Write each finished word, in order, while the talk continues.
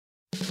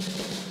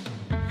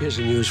Here's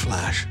a news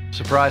flash.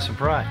 Surprise,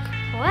 surprise.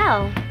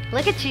 Well,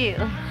 look at you.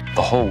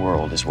 The whole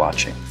world is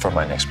watching for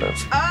my next move.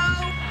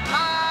 Oh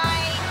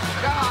my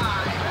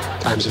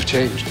God! Times have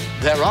changed.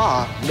 There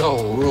are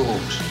no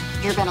rules.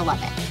 You're gonna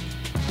love it.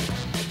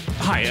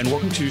 Hi, and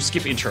welcome to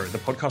Skip Intro, the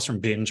podcast from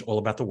Binge, all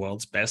about the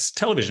world's best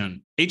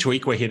television. Each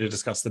week, we're here to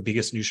discuss the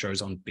biggest new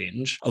shows on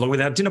Binge, along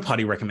with our dinner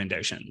party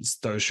recommendations,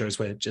 those shows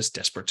we're just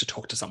desperate to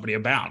talk to somebody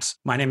about.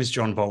 My name is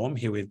John Boehm,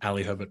 here with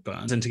Ali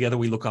Herbert-Burns, and together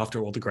we look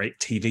after all the great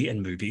TV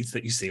and movies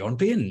that you see on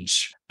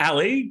Binge.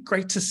 Ali,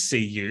 great to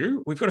see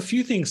you. We've got a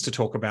few things to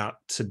talk about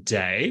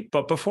today,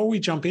 but before we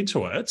jump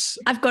into it...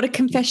 I've got a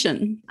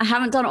confession. I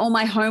haven't done all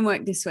my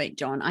homework this week,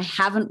 John. I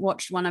haven't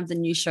watched one of the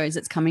new shows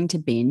that's coming to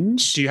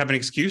Binge. Do you have an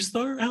excuse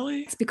though,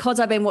 Ali? It's because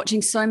I've been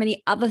watching so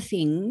many other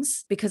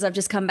things because I've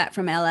just come back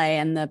from LA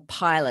and the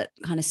pilot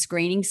kind of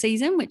screening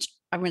season, which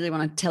I really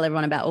want to tell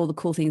everyone about all the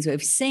cool things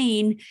we've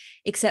seen,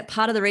 except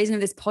part of the reason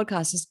of this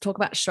podcast is to talk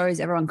about shows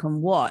everyone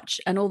can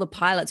watch, and all the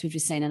pilots we've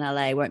just seen in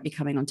LA won't be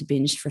coming onto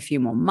Binge for a few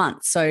more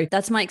months. So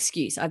that's my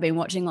excuse. I've been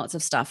watching lots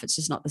of stuff. It's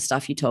just not the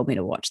stuff you told me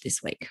to watch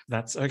this week.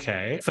 That's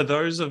okay. For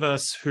those of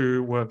us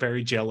who were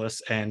very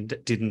jealous and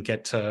didn't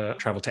get to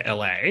travel to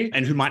LA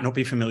and who might not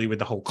be familiar with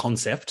the whole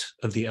concept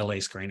of the LA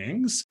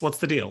screenings, what's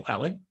the deal,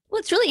 Ali? Well,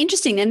 it's really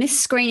interesting. And this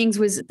screenings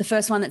was the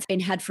first one that's been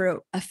had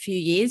for a few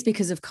years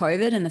because of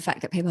COVID and the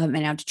fact that people haven't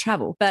been able to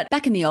travel. But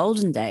back in the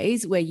olden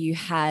days where you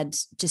had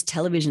just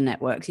television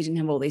networks, you didn't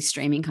have all these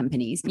streaming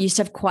companies, you used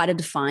to have quite a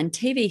defined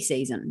TV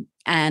season.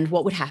 And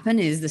what would happen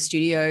is the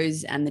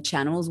studios and the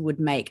channels would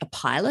make a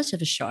pilot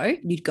of a show.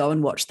 You'd go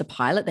and watch the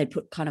pilot. They'd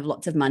put kind of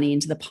lots of money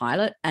into the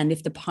pilot. And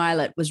if the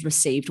pilot was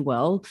received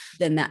well,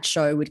 then that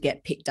show would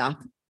get picked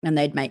up and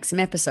they'd make some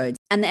episodes.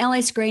 And the LA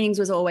screenings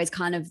was always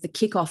kind of the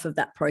kickoff of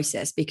that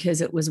process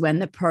because it was when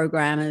the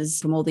programmers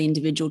from all the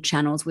individual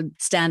channels would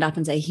stand up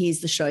and say,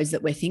 here's the shows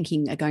that we're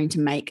thinking are going to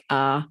make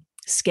our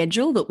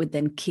schedule that would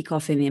then kick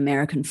off in the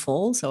American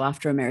fall. So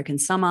after American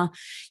summer,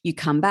 you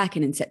come back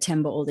and in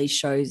September, all these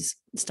shows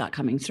start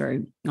coming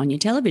through on your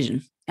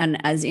television. And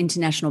as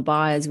international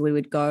buyers, we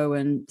would go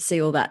and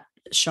see all that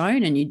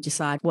shown and you'd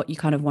decide what you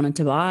kind of wanted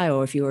to buy,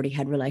 or if you already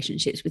had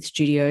relationships with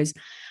studios,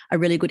 a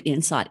really good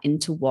insight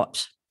into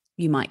what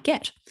you might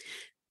get.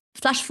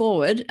 Flash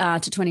forward to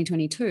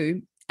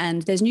 2022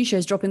 and there's new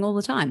shows dropping all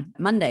the time.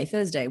 Monday,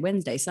 Thursday,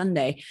 Wednesday,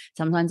 Sunday.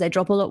 Sometimes they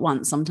drop all at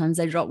once. Sometimes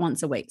they drop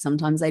once a week.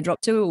 Sometimes they drop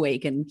 2 a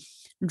week and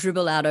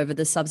dribble out over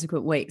the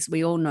subsequent weeks.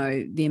 We all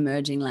know the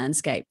emerging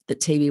landscape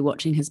that TV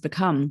watching has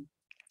become.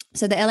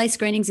 So the LA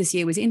screenings this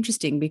year was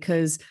interesting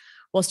because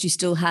whilst you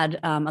still had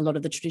a lot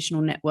of the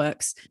traditional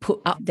networks put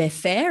up their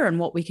fare and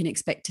what we can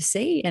expect to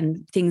see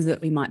and things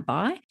that we might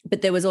buy,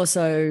 but there was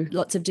also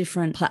lots of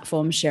different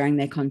platforms sharing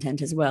their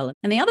content as well.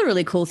 And the other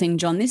really cool thing,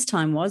 John, this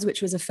time was,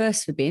 which was a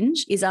first for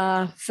Binge, is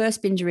our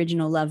first Binge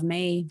original, Love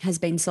Me, has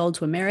been sold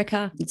to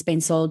America. It's been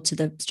sold to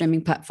the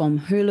streaming platform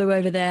Hulu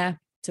over there.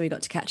 So we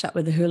got to catch up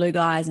with the Hulu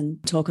guys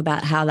and talk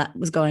about how that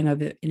was going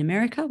over in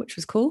America, which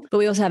was cool. But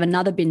we also have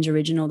another Binge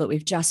original that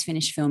we've just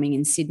finished filming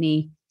in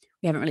Sydney.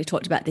 We haven't really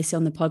talked about this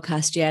on the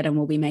podcast yet, and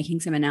we'll be making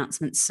some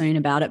announcements soon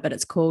about it, but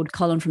it's called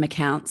Carlin from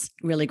Accounts.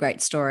 Really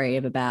great story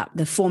about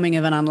the forming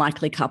of an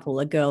unlikely couple,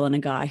 a girl and a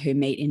guy who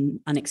meet in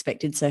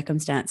unexpected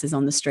circumstances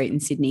on the street in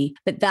Sydney.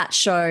 But that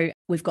show,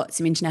 we've got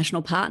some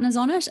international partners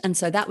on it. And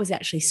so that was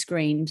actually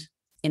screened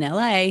in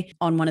LA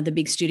on one of the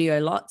big studio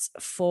lots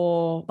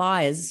for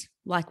buyers.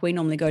 Like we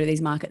normally go to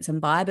these markets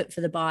and buy, but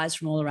for the buyers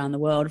from all around the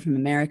world, from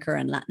America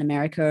and Latin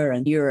America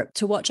and Europe,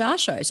 to watch our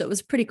show. So it was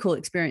a pretty cool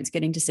experience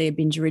getting to see a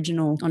Binge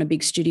original on a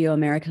big studio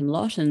American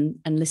lot and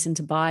listen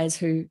to buyers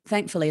who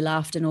thankfully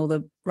laughed in all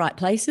the right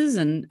places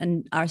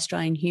and our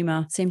Australian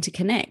humour seemed to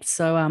connect.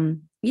 So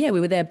we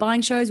were there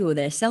buying shows, we were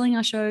there selling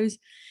our shows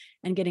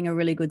and getting a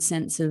really good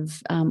sense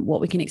of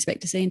what we can expect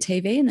to see in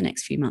TV in the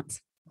next few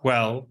months.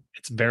 Well,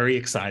 it's very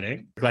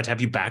exciting. Glad to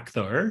have you back,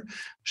 though.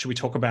 Should we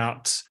talk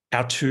about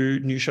our 2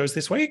 new shows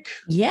this week?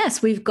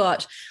 Yes, we've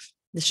got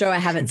the show I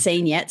haven't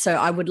seen yet. So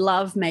I would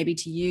love maybe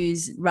to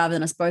use, rather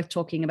than us both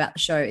talking about the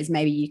show, is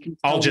maybe you can...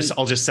 I'll just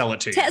sell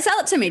it to you. Sell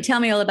it to me. Tell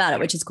me all about it,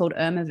 which is called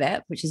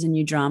Irma, which is a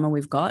new drama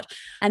we've got.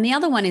 And the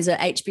other one is a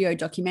HBO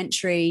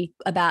documentary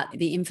about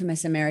the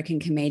infamous American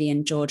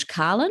comedian George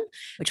Carlin,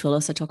 which we'll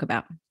also talk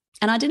about.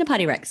 And our dinner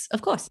party recs,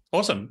 of course.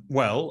 Awesome.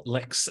 Well,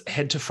 let's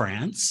head to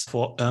France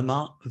for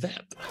Irma.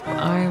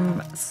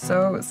 I'm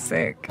so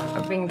sick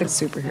of being the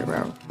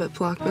superhero. But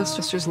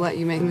blockbusters let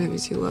you make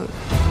movies you love.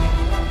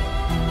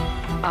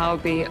 I'll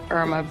be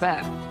Irma.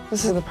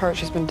 This is the part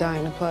she's been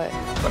dying to play.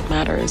 What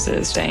matters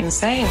is staying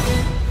sane.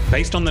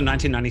 Based on the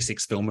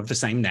 1996 film of the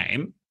same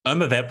name,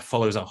 Irma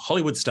follows a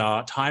Hollywood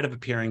star tired of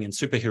appearing in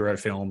superhero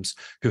films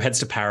who heads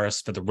to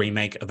Paris for the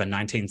remake of a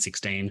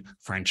 1916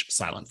 French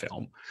silent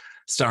film.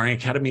 Starring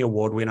Academy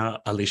Award winner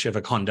Alicia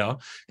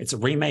Vikander, it's a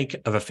remake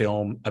of a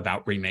film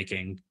about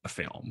remaking a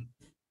film.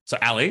 So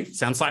Ali,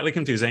 sounds slightly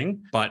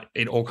confusing, but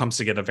it all comes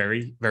together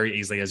very, very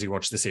easily as you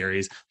watch the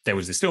series. There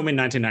was this film in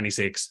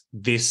 1996.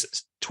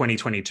 This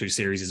 2022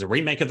 series is a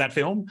remake of that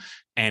film.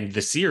 And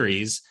the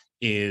series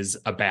is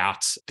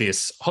about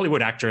this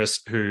Hollywood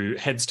actress who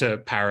heads to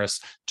Paris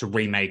to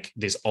remake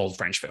this old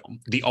French film.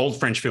 The old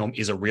French film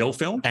is a real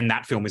film, and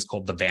that film is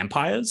called The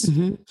Vampires.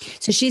 Mm-hmm.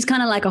 So she's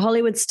kind of like a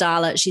Hollywood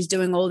starlet. She's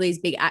doing all these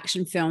big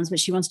action films, but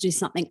she wants to do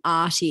something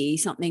arty,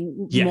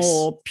 something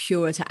more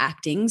pure to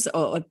acting,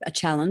 or a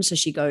challenge. So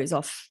she goes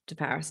off to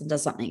Paris and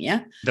does something,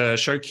 yeah? The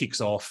show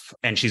kicks off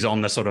and she's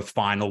on the sort of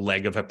final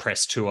leg of a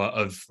press tour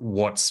of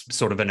what's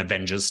sort of an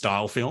Avengers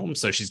style film.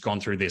 So she's gone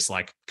through this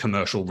like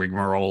commercial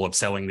rigmarole of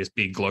selling this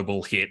big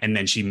global hit. And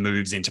then she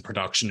moves into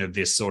production of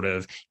this sort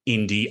of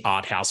indie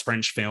art house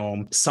French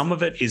film. Some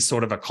of it is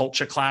sort of a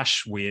culture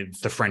clash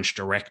with the French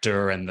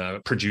director and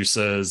the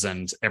producers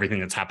and everything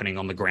that's happening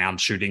on the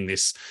ground shooting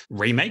this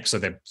remake. So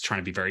they're trying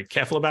to be very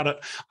careful about it.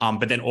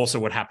 But then also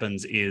what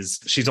happens is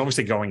she's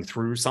obviously going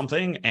through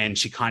something and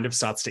she kind of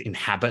starts to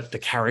inhabit the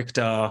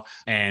character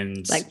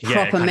and like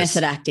proper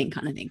method acting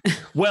kind of thing.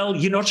 Well,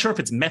 you're not sure if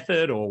it's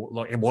method or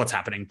like what's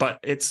happening, but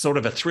it's sort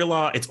of a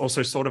thriller. It's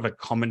also sort of a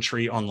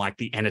commentary on like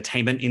the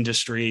entertainment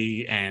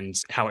industry and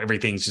how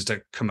everything's just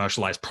a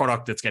commercialized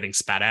product that's getting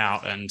spat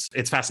out. And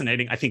it's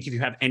fascinating. I think if you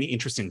have any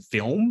interest in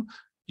film,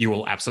 you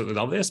will absolutely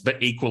love this.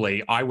 But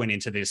equally, I went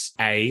into this,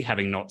 A,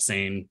 having not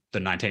seen the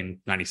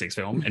 1996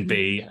 film, and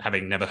B,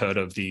 having never heard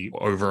of the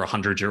over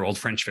 100-year-old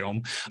French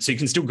film. So you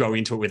can still go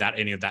into it without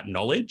any of that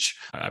knowledge.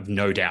 I have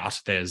no doubt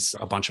there's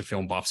a bunch of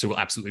film buffs who will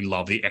absolutely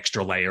love the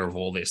extra layer of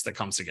all this that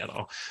comes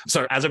together.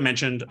 So as I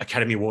mentioned,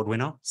 Academy Award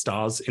winner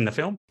stars in the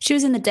film. She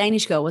was in The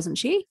Danish Girl, wasn't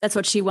she? That's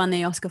what she won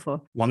the Oscar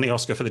for. Won the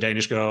Oscar for The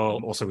Danish Girl,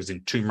 also was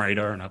in Tomb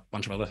Raider and a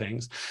bunch of other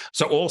things.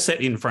 So all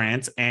set in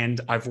France. And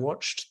I've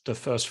watched the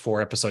first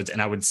 4 episodes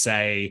and I would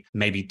say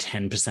maybe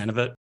 10% of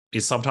it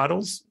is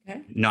subtitles.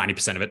 Okay.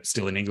 90% of it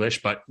still in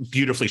English, but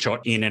beautifully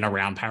shot in and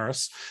around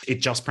Paris. It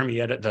just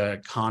premiered at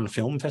the Cannes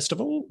Film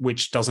Festival,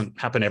 which doesn't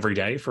happen every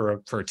day for a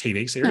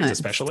TV series,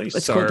 especially.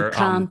 It's called the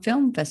Cannes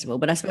Film Festival,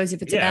 but I suppose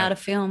if it's about a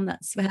film,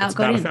 that's how it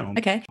got in. Film.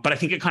 Okay. But I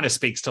think it kind of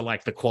speaks to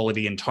like the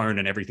quality and tone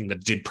and everything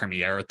that did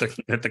premiere at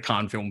the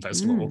Cannes Film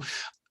Festival.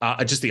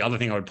 Just the other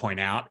thing I would point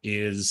out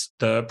is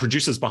the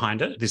producers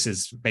behind it. This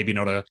is maybe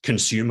not a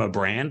consumer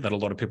brand that a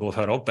lot of people have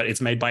heard of, but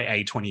it's made by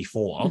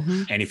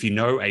A24. And if you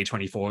know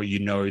A24, you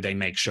know they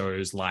make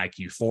shows like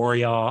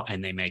Euphoria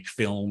and they make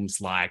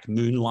films like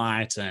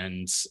Moonlight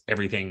and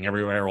Everything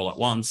Everywhere All at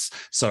Once.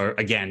 So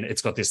again,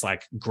 it's got this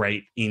like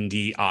great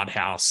indie art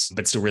house,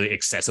 but still really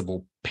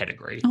accessible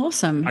pedigree.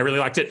 Awesome. I really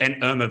liked it.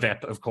 And Irma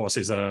Vep, of course,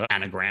 is an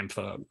anagram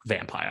for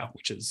vampire,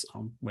 which is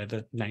where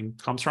the name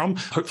comes from.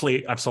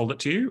 Hopefully I've sold it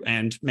to you,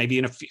 and maybe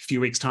in a few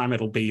weeks' time,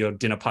 it'll be your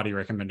dinner party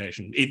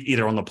recommendation,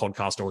 either on the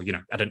podcast or,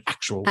 at an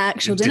actual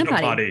dinner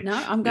party. No,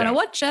 I'm going to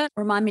watch it.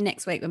 Remind me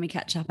next week when we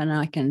catch up and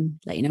I can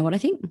let you know what I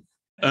think.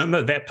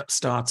 Irma Vep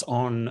starts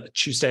on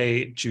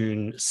Tuesday,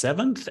 June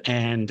 7th,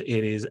 and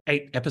it is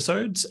 8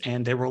 episodes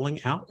and they're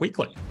rolling out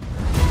weekly.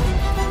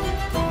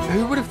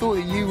 Who would have thought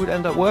that you would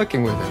end up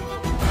working with him?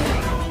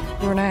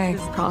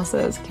 Renee's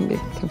process can be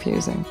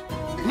confusing.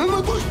 Ne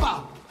me touche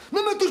pas!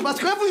 Ne me touche pas! Parce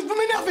que là, vous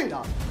m'énervez,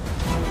 là!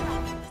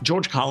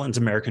 George Carlin's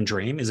American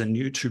Dream is a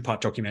new 2-part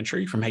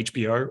documentary from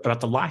HBO about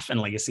the life and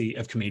legacy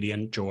of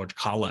comedian George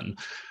Carlin.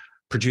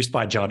 Produced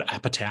by Judd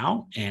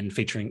Apatow and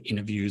featuring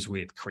interviews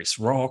with Chris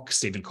Rock,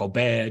 Stephen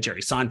Colbert,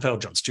 Jerry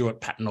Seinfeld, Jon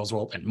Stewart, Patton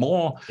Oswalt, and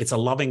more. It's a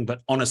loving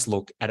but honest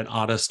look at an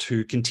artist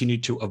who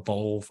continued to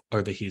evolve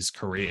over his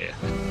career.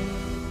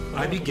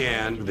 I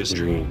began this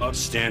dream of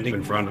standing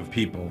in front of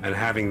people and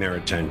having their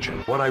attention.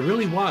 What I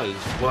really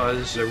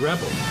was a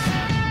rebel.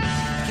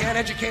 Can't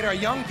educate our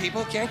young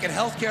people, can't get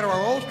health care to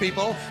our old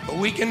people, but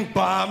we can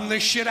bomb the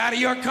shit out of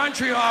your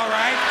country, all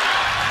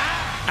right?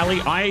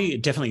 Ali, I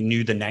definitely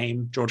knew the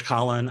name George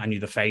Carlin. I knew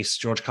the face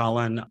George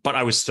Carlin, but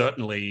I was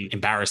certainly,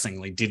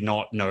 embarrassingly, did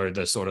not know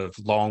the sort of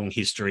long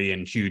history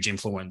and huge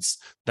influence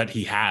that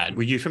he had.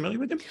 Were you familiar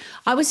with him?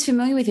 I was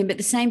familiar with him, but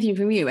the same thing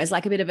from you, as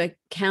like a bit of a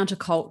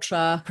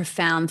counterculture,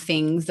 profound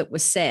things that were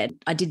said.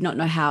 I did not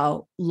know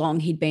how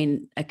long he'd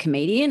been a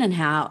comedian and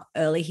how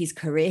early his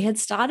career had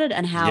started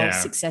and how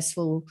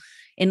successful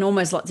in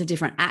almost lots of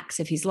different acts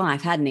of his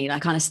life, hadn't he?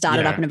 Like kind of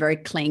started up in a very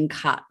clean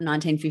cut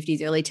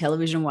 1950s early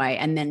television way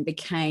and then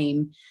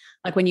became,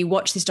 like when you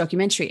watch this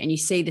documentary and you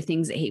see the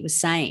things that he was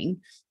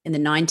saying in the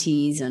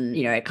 90s and,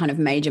 at kind of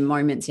major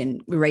moments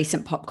in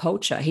recent pop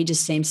culture, he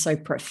just seems so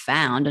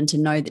profound. And to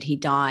know that he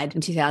died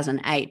in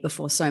 2008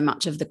 before so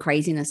much of the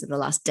craziness of the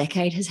last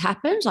decade has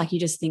happened, like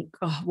you just think,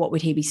 oh, what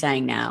would he be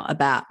saying now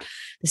about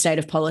the state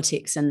of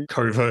politics and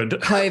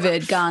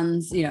COVID,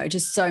 guns,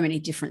 just so many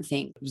different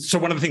things. So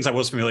one of the things I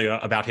was familiar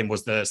about him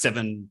was the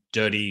 7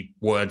 dirty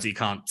words he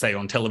can't say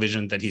on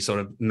television that he sort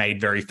of made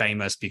very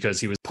famous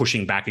because he was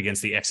pushing back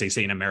against the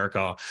FCC in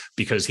America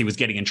because he was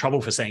getting in trouble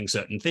for saying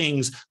certain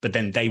things, but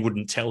then they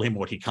wouldn't tell him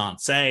what he can't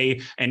say.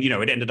 And,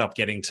 it ended up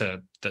getting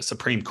to the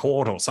Supreme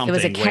Court or something. It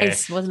was a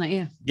case, wasn't it?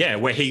 Yeah. Yeah,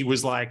 where he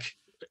was like,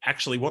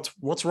 actually,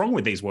 what's wrong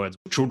with these words?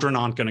 Children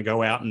aren't going to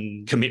go out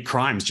and commit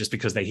crimes just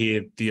because they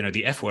hear,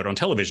 the F word on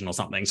television or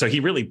something. So he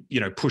really,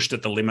 pushed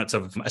at the limits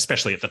of,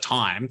 especially at the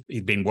time,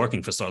 he'd been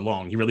working for so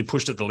long, he really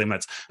pushed at the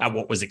limits at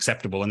what was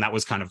acceptable. And that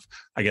was kind of,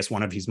 I guess,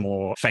 one of his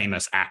more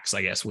famous acts,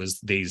 I guess, was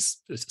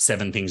these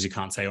 7 things you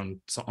can't say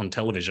on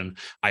television.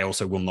 I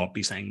also will not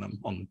be saying them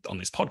on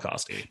this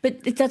podcast.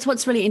 But that's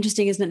what's really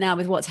interesting, isn't it, now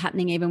with what's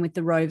happening even with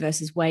the Roe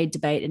versus Wade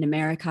debate in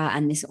America,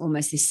 and this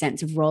almost this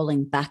sense of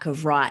rolling back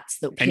of rights.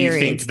 And you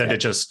think that it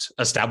just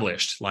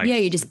established, like,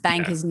 you just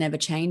bank as never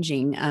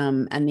changing,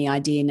 and the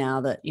idea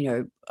now that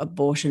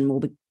abortion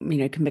will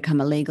be, can become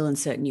illegal in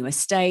certain US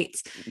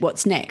states.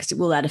 What's next?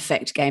 Will that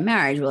affect gay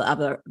marriage? Will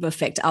it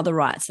affect other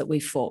rights that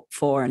we've fought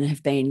for and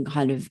have been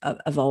kind of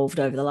evolved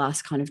over the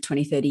last kind of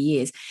 20, 30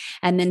 years?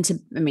 And then to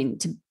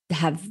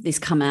have this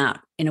come out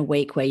in a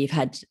week where you've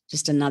had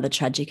just another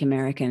tragic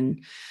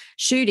American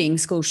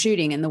school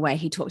shooting, and the way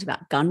he talked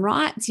about gun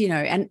rights,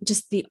 and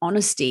just the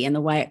honesty and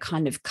the way it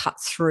kind of cut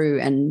through.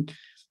 And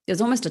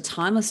there's almost a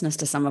timelessness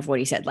to some of what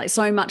he said. Like,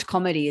 so much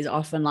comedy is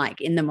often like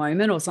in the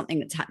moment or something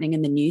that's happening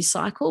in the news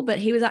cycle, but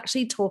he was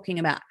actually talking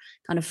about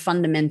kind of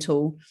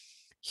fundamental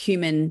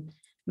human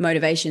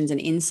motivations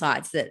and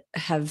insights that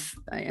have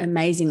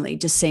amazingly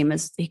just seem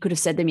as he could have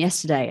said them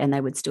yesterday and they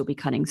would still be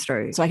cutting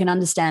through. So I can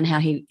understand how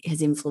he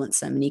has influenced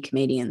so many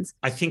comedians.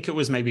 I think it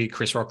was maybe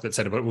Chris Rock that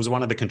said it, but it was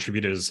one of the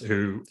contributors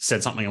who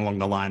said something along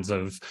the lines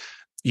of,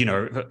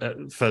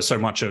 for so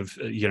much of,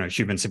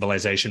 human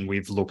civilization,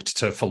 we've looked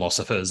to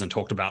philosophers and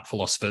talked about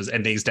philosophers.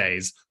 And these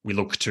days we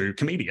look to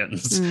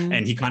comedians.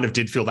 And he kind of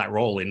did feel that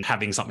role in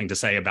having something to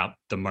say about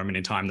the moment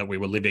in time that we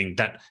were living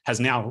that has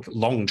now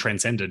long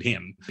transcended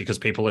him, because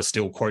people are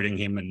still quoting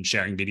him and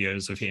sharing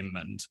videos of him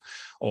and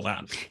all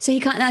that. So he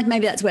can't,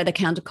 maybe that's where the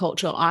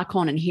countercultural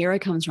icon and hero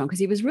comes from, because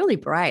he was really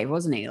brave,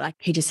 wasn't he? Like,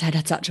 he just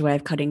had such a way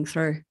of cutting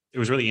through. It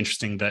was really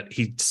interesting that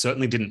he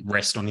certainly didn't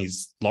rest on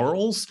his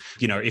laurels.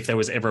 If there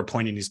was ever a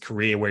point in his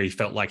career where he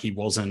felt like he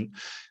wasn't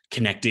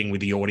connecting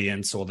with the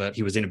audience or that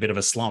he was in a bit of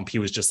a slump, he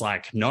was just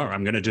like, no,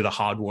 I'm going to do the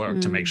hard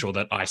work to make sure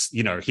that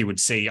he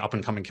would see up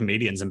and coming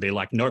comedians and be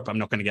like, nope, I'm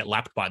not going to get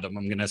lapped by them.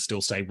 I'm going to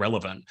still stay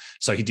relevant.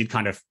 So he did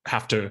kind of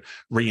have to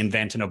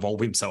reinvent and evolve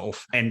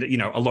himself. And,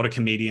 a lot of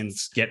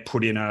comedians get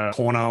put in a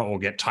corner or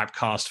get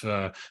typecast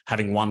for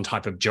having one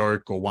type of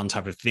joke or one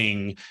type of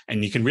thing.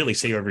 And you can really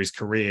see over his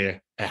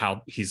career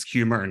how his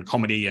humor and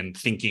comedy and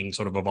thinking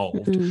sort of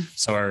evolved.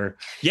 So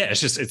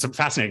it's a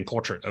fascinating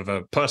portrait of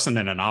a person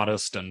and an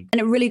artist. And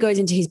it really goes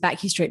into his back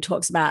history. It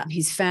talks about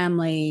his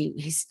family,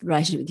 his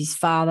relationship with his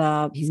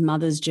father, his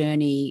mother's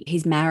journey,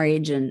 his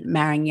marriage and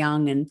marrying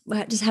young, and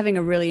just having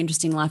a really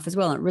interesting life as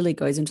well. And it really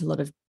goes into a lot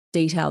of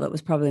detail that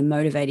was probably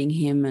motivating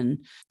him.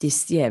 And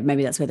this,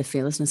 maybe that's where the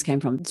fearlessness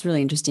came from. It's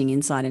really interesting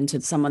insight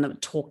into someone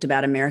that talked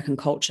about American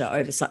culture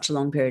over such a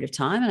long period of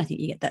time. And I think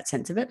you get that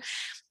sense of it.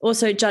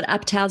 Also, Judd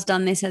Apatow's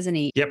done this, hasn't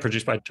he? Yeah,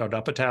 produced by Judd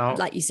Apatow.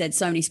 Like you said,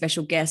 so many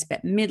special guests,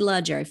 Bette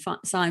Midler, Jerry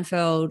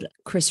Seinfeld,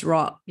 Chris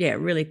Rock. Yeah,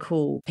 really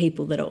cool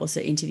people that are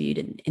also interviewed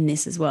in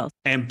this as well.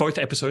 And both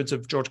episodes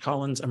of George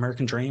Carlin's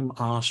American Dream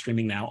are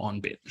streaming now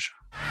on Binge.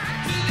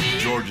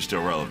 George is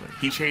still relevant.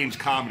 He changed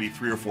comedy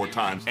 3 or 4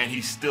 times, and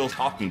he's still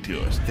talking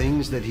to us.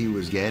 Things that he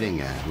was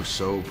getting at were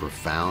so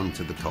profound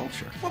to the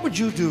culture. What would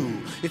you do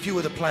if you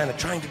were the planet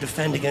trying to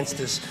defend against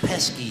this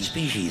pesky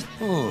species?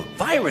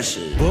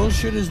 Viruses.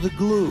 Bullshit is the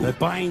glue that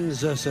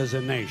binds us as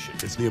a nation.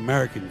 It's the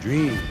American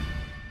dream,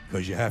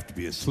 because you have to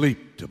be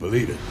asleep to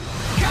believe it.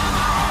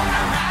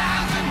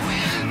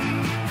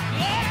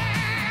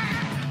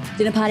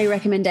 Dinner party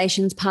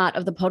recommendations part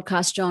of the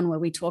podcast, John, where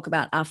we talk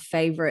about our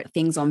favorite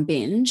things on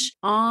Binge.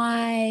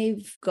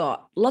 I've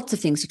got lots of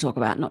things to talk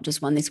about, not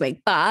just one this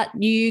week, but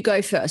you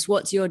go first.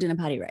 What's your dinner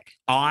party rec?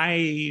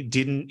 I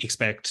didn't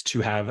expect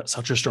to have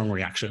such a strong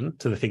reaction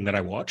to the thing that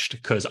I watched,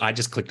 because I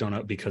just clicked on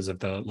it because of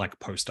the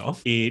poster.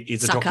 It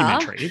is a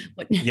documentary.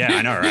 Yeah,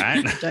 I know,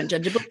 right? Don't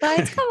judge a book by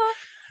its cover.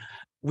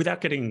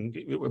 Without getting,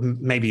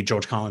 maybe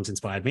George Carlin's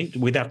inspired me,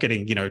 without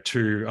getting,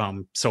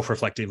 too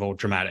self-reflective or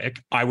dramatic,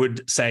 I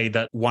would say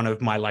that one of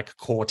my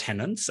core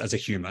tenets as a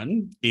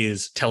human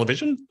is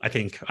television. I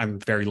think I'm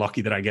very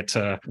lucky that I get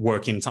to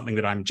work in something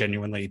that I'm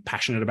genuinely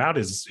passionate about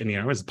as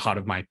part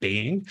of my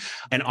being.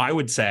 And I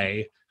would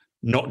say,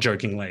 not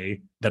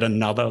jokingly, that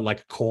another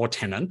core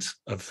tenet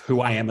of who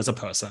I am as a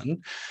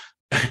person,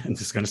 and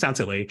this is going to sound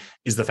silly,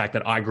 is the fact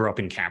that I grew up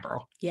in Canberra.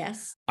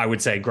 Yes. I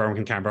would say growing up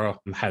in Canberra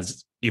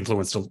has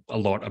influenced a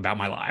lot about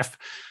my life.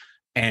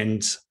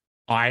 And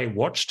I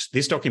watched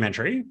this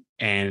documentary,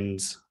 and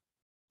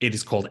it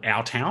is called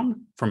Our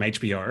Town from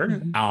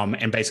HBO.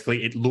 And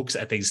basically it looks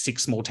at these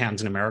 6 small towns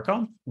in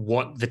America,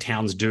 what the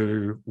towns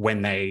do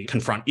when they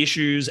confront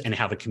issues and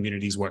how the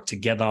communities work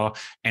together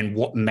and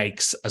what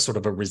makes a sort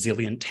of a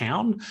resilient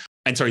town.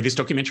 And sorry, this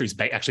documentary is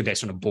actually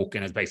based on a book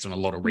and is based on a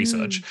lot of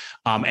research.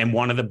 And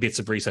one of the bits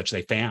of research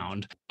they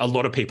found, a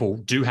lot of people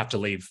do have to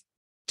leave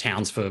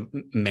towns for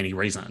many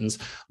reasons.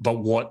 But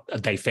what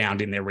they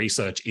found in their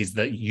research is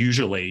that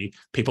usually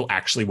people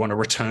actually want to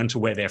return to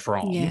where they're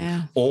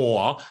from,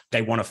 or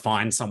they want to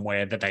find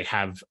somewhere that they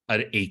have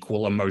an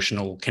equal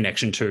emotional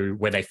connection to,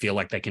 where they feel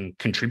like they can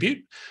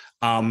contribute.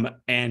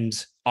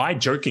 And I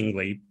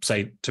jokingly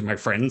say to my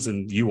friends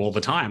and you all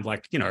the time,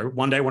 like,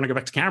 one day I want to go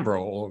back to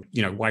Canberra, or,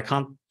 why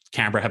can't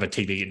Canberra have a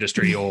TV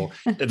industry or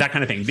that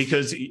kind of thing,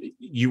 because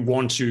you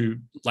want to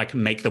like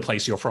make the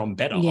place you're from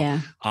better. Yeah.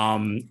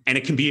 And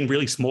it can be in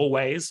really small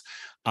ways,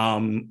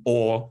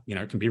 or,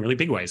 it can be in really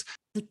big ways.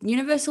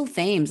 Universal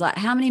themes, like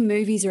how many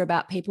movies are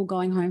about people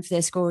going home for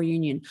their school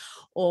reunion,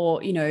 or,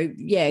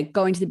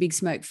 going to the big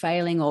smoke,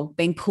 failing, or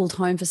being pulled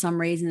home for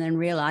some reason and then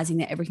realizing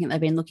that everything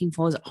they've been looking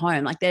for is at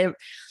home. Like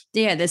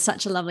there's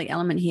such a lovely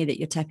element here that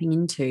you're tapping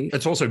into.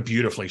 It's also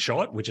beautifully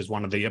shot, which is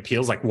one of the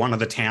appeals. Like one of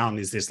the town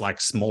is this like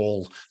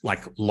small,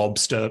 like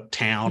lobster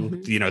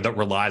town, that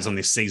relies on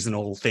this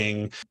seasonal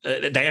thing.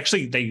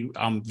 They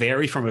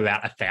vary from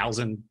about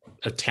 1,000,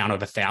 a town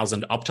of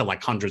 1,000 up to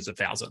like hundreds of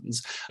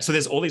thousands. So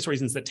there's all these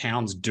reasons that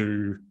towns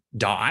do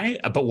die.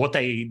 But what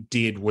they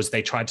did was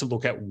they tried to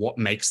look at what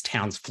makes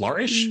towns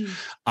flourish.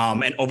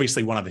 And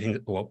obviously one of the things,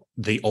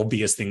 the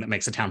obvious thing that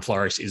makes a town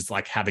flourish is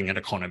like having an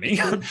economy.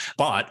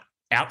 But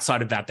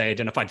outside of that, they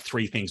identified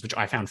 3 things, which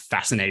I found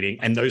fascinating.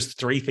 And those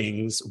 3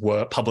 things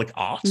were public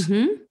art.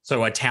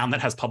 So a town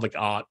that has public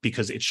art,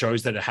 because it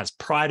shows that it has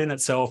pride in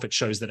itself. It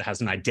shows that it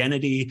has an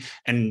identity.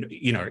 And,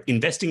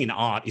 investing in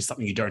art is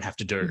something you don't have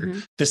to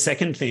do. The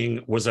second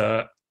thing was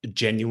a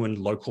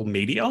genuine local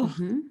media.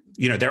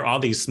 There are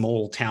these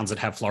small towns that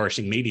have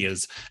flourishing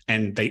medias.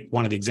 And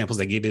one of the examples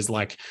they give is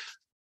like,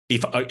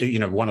 if,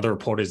 one of the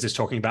reporters is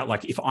talking about,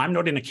 like, if I'm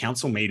not in a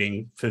council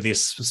meeting for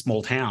this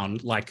small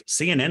town, like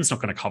CNN's not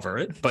going to cover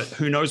it, but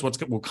who knows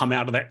what will come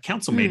out of that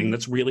council meeting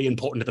that's really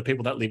important to the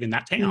people that live in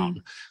that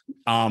town.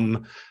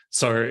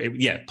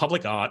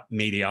 Public art,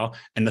 media.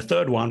 And the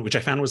third one, which I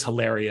found was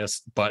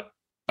hilarious, but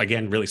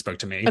again, really spoke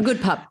to me. A good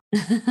pub.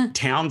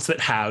 Towns that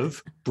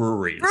have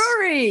breweries.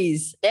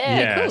 Breweries.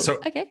 Yeah, cool. So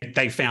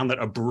they found that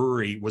a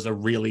brewery was a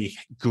really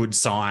good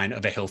sign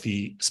of a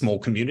healthy small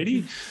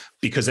community,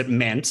 because it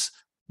meant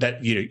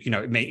that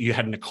you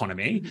had an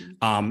economy.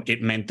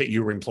 It meant that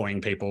you were employing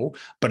people,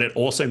 but it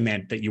also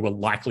meant that you were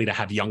likely to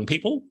have young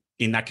people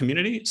in that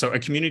community. So a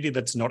community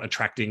that's not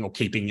attracting or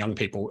keeping young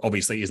people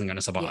obviously isn't going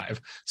to survive.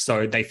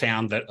 So they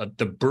found that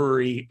the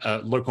brewery,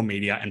 local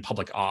media, and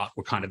public art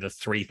were kind of the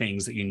 3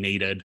 things that you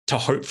needed to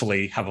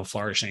hopefully have a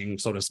flourishing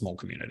sort of small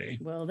community.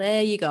 Well,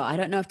 there you go. I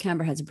don't know if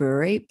Canberra has a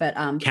brewery, but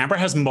Canberra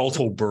has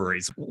multiple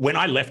breweries. When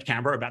I left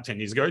Canberra about 10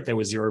 years ago, there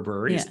were 0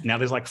 breweries. Now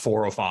there's like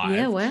 4 or 5.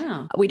 Yeah,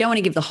 wow. We don't want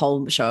to give the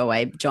whole show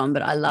away, John,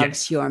 but I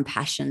loved your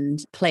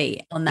impassioned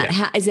plea on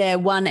that. Is there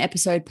 1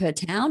 episode per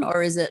town,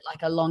 or is it like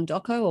a long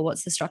doco, or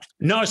what's the structure?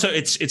 No, so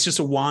it's just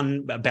a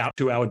about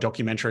 2-hour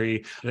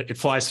documentary. It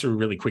flies through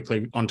really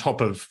quickly. On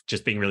top of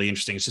just being really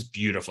interesting, it's just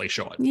beautifully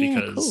shot,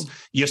 because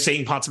you're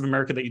seeing parts of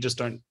America that you just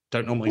don't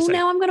normally see.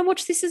 Now I'm going to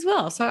watch this as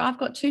well. So I've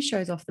got 2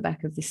 shows off the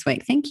back of this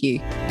week. Thank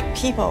you.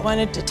 People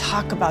wanted to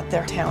talk about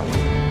their town.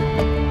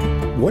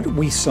 What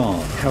we saw,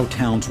 how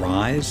towns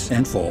rise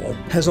and fall,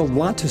 has a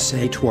lot to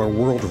say to our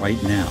world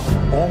right now.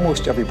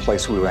 Almost every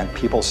place we went,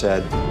 people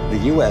said, the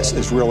U.S.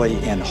 is really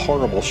in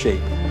horrible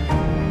shape.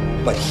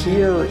 But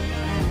here,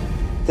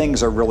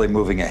 things are really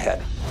moving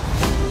ahead.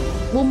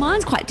 Well,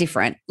 mine's quite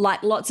different.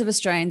 Like lots of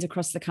Australians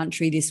across the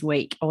country this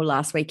week or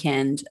last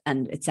weekend,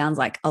 and it sounds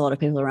like a lot of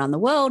people around the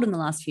world in the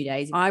last few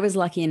days. I was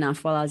lucky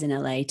enough while I was in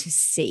LA to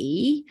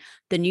see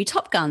the new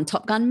Top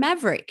Gun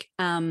Maverick,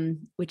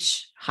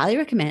 which highly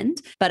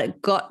recommend, but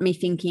it got me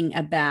thinking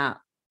about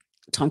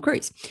Tom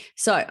Cruise.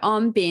 So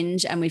on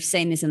Binge, and we've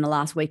seen this in the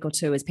last week or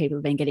 2 as people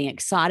have been getting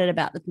excited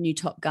about the new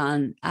Top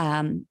Gun,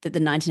 that the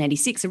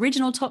 1986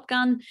 original Top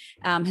Gun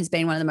has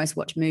been one of the most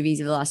watched movies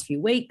of the last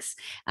few weeks.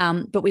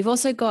 But we've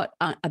also got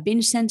a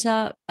Binge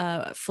Center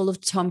full of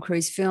Tom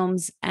Cruise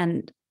films,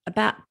 and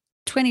about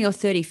 20 or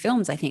 30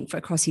 films, I think, for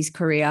across his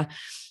career,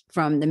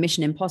 from the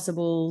Mission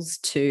Impossibles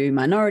to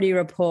Minority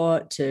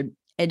Report to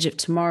Edge of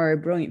Tomorrow,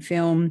 brilliant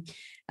film.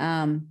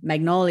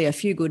 Magnolia, A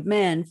Few Good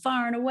Men,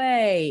 Far and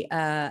Away,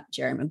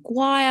 Jerry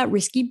Maguire,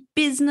 Risky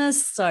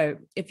Business. So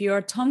if you're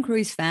a Tom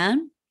Cruise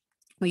fan,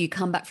 or you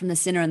come back from the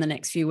cinema in the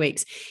next few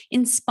weeks,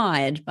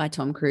 inspired by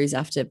Tom Cruise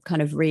after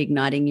kind of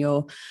reigniting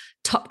your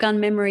Top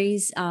Gun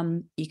memories,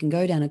 you can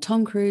go down a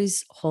Tom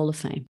Cruise Hall of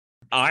Fame.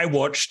 I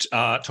watched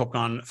Top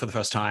Gun for the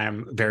first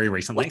time very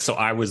recently. So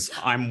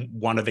I'm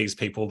one of these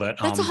people that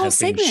that's a whole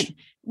segment.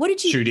 What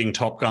did you shooting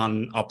Top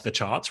Gun up the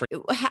charts?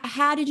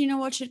 How did you not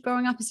watch it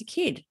growing up as a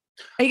kid?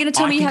 Are you going to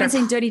tell me you haven't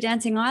seen Dirty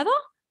Dancing either?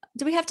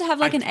 Do we have to have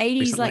like an 80s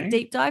recently, like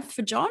deep dive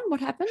for John? What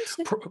happened?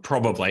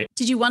 Probably.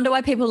 Did you wonder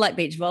why people like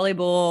beach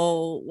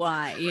volleyball?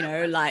 Why,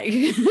 like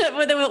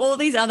well, there were all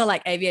these other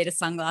like aviator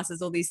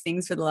sunglasses, all these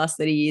things for the last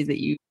 30 years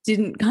that you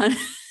didn't kind of.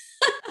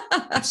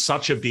 It's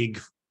such a big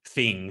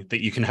thing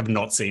that you can have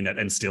not seen it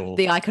and still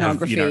the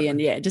iconography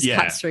it just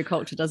Yeah. cuts through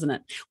culture, doesn't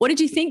it? What did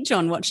you think,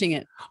 John, watching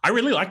it? I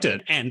really liked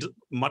it. And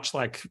much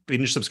like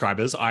Binge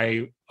subscribers,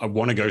 I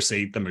want to go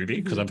see the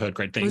movie because I've heard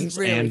great things. It was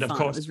really and fun. of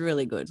course, It was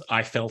really good.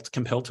 I felt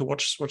compelled to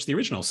watch the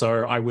original.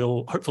 So I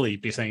will hopefully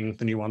be seeing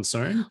the new one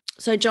soon.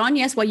 So, John,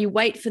 yes, while you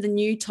wait for the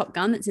new Top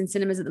Gun that's in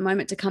cinemas at the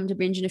moment to come to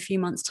Binge in a few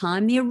months'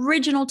 time, the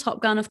original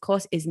Top Gun, of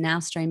course, is now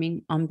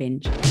streaming on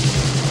Binge.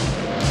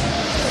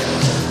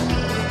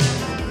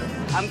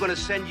 I'm going to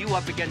send you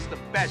up against the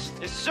best.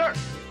 Yes, sir.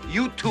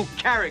 You two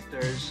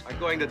characters are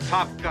going to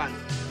Top Gun.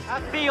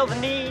 I feel the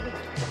need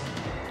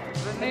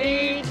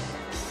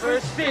for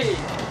speed.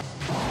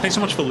 Thanks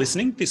so much for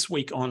listening. This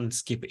week on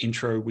Skip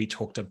Intro, we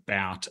talked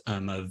about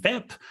Irma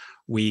Vep.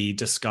 We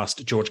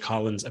discussed George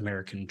Carlin's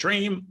American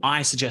Dream.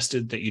 I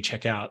suggested that you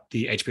check out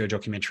the HBO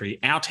documentary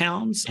Our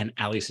Towns, and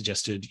Ali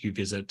suggested you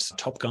visit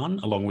Top Gun,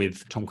 along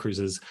with Tom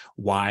Cruise's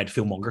wide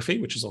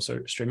filmography, which is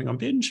also streaming on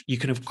Binge. You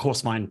can, of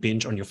course, find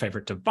Binge on your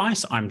favorite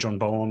device. I'm John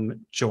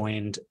Boehm,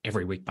 joined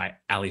every week by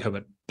Ali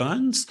Herbert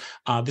Burns.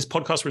 This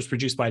podcast was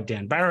produced by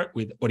Dan Barrett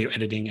with audio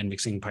editing and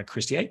mixing by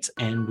Chris Yates,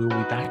 and we'll be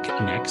back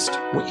next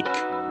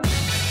week.